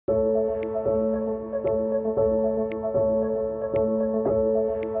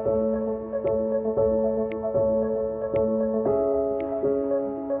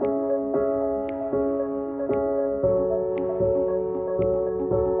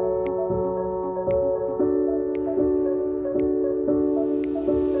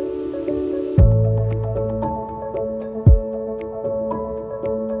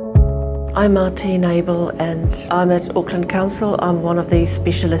I'm Martine Abel and I'm at Auckland Council. I'm one of the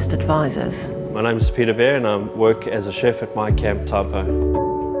specialist advisors. My name is Peter Bear and I work as a chef at my camp Taupo.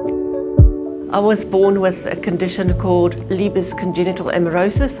 I was born with a condition called Leber's congenital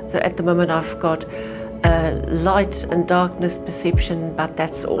amaurosis. So at the moment I've got light and darkness perception, but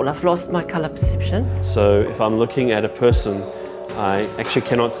that's all. I've lost my colour perception. So if I'm looking at a person, I actually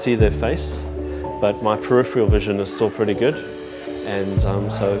cannot see their face, but my peripheral vision is still pretty good. And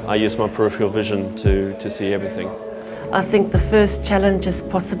so I use my peripheral vision to see everything. I think the first challenge is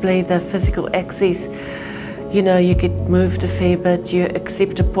possibly the physical access. You know, you get moved a fair bit, you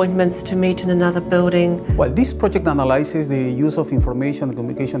accept appointments to meet in another building. Well, this project analyzes the use of information and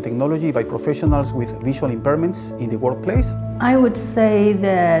communication technology by professionals with visual impairments in the workplace. I would say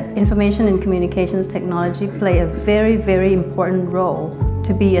that information and communications technology play a very, very important role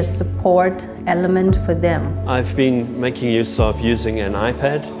to be a support element for them. I've been making use of using an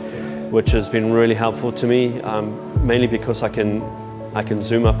iPad, which has been really helpful to me, mainly because I can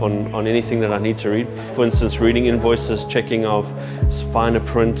zoom up on anything that I need to read. For instance, reading invoices, checking of finer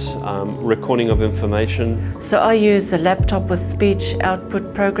print, recording of information. So I use a laptop with speech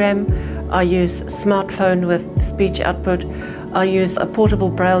output program. I use a smartphone with speech output. I use a portable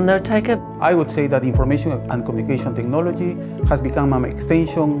braille note taker. I would say that information and communication technology has become an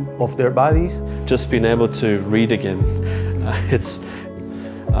extension of their bodies. Just being able to read again, it's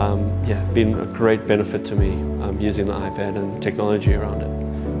been a great benefit to me using the iPad and technology around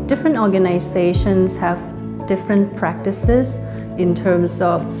it. Different organizations have different practices in terms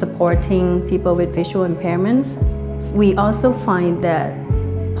of supporting people with visual impairments. We also find that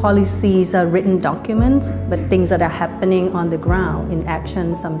policies are written documents, but things that are happening on the ground in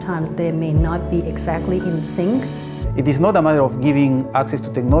action, sometimes they may not be exactly in sync. It is not a matter of giving access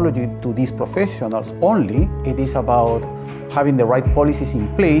to technology to these professionals only. It is about having the right policies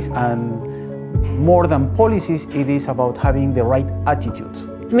in place, and more than policies, it is about having the right attitudes.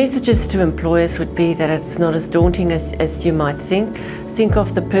 Messages to employers would be that it's not as daunting as you might think. Think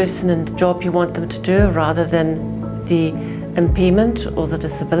of the person and the job you want them to do rather than the impairment or the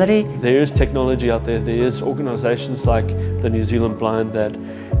disability. There is technology out there. There is organisations like the New Zealand Blind that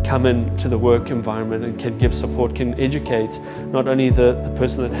come into the work environment and can give support, can educate not only the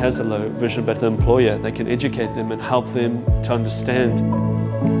person that has a low vision but the employer. They can educate them and help them to understand.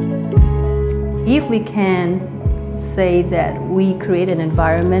 If we can say that we create an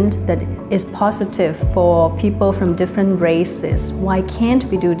environment that is positive for people from different races, why can't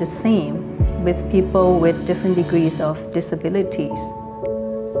we do the same with people with different degrees of disabilities?